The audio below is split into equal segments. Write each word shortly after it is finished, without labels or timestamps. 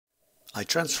I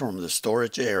transformed the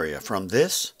storage area from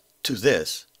this to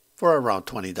this for around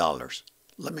 $20.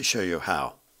 Let me show you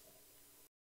how.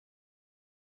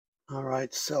 All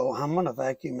right, so I'm going to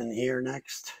vacuum in here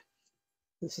next.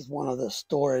 This is one of the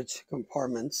storage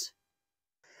compartments.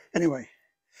 Anyway,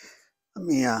 let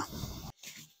me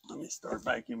start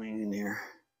vacuuming in here.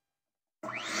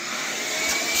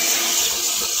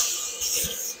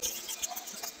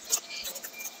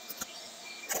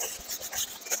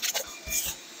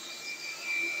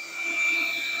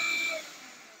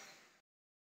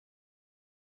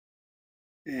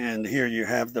 And here you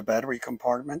have the battery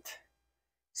compartment.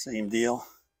 Same deal.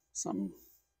 Some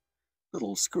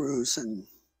little screws and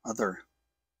other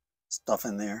stuff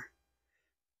in there.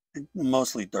 And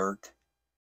mostly dirt.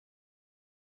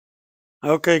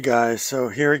 Okay guys, so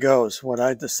here it goes. What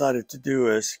I decided to do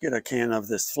is get a can of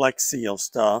this Flex Seal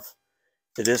stuff.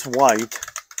 It is white,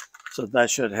 so that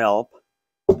should help.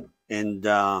 And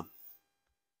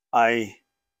I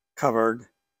covered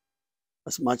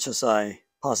as much as I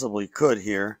possibly could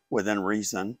here, within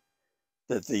reason,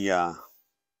 that the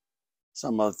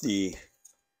some of the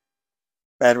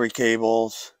battery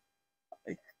cables,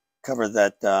 I covered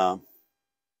that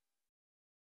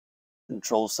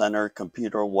control center,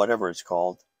 computer, whatever it's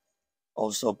called.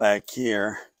 Also back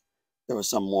here, there was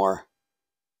some more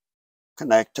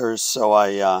connectors, so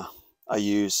I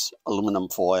use aluminum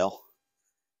foil.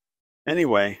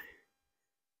 Anyway,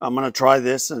 I'm going to try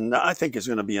this, and I think it's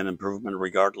going to be an improvement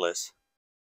regardless.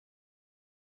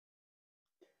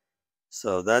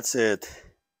 So that's it.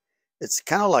 It's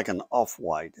kind of like an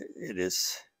off-white. It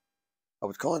is, I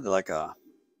would call it like a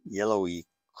yellowy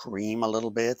cream a little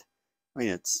bit. I mean,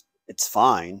 it's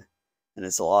fine, and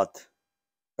it's a lot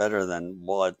better than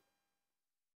what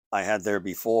I had there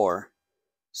before.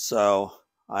 So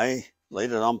I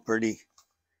laid it on pretty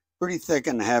thick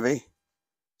and heavy.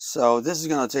 So this is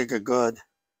going to take a good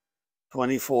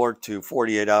 24 to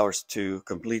 48 hours to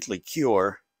completely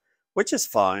cure, which is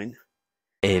fine.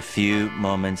 A few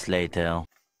moments later.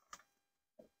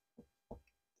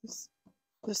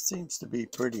 This seems to be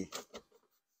pretty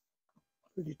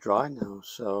dry now.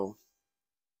 So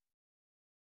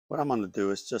what I'm going to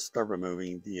do is just start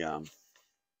removing the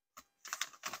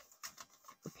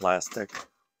plastic,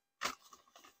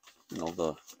 and all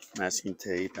the masking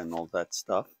tape and all that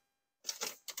stuff,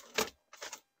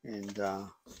 and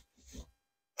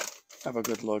have a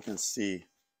good look and see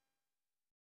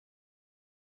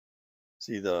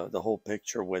the whole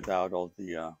picture without all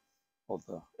the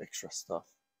extra stuff.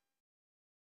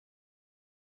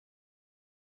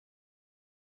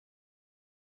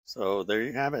 So there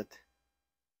you have it.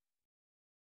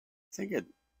 I think it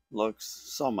looks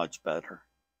so much better,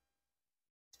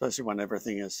 especially when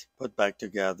everything is put back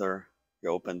together. You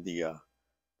open the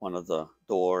one of the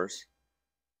doors,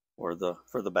 or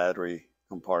for the battery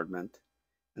compartment,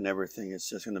 and everything is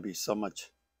just going to be so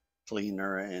much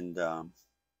cleaner and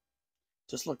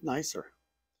just look nicer.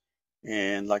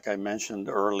 And like I mentioned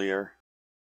earlier,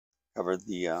 covered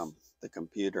the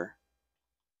computer,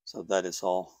 so that is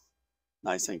all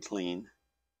nice and clean.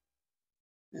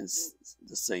 And it's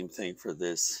the same thing for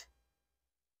this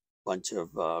bunch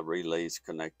of relays,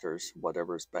 connectors,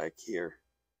 whatever's back here.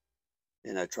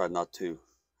 And I try not to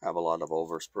have a lot of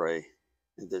overspray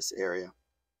in this area.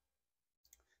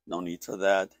 No need for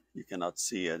that. You cannot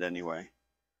see it anyway.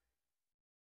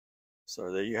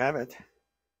 So there you have it.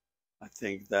 I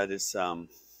think that is a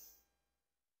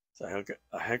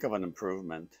heck of an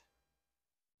improvement.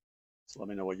 So let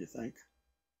me know what you think.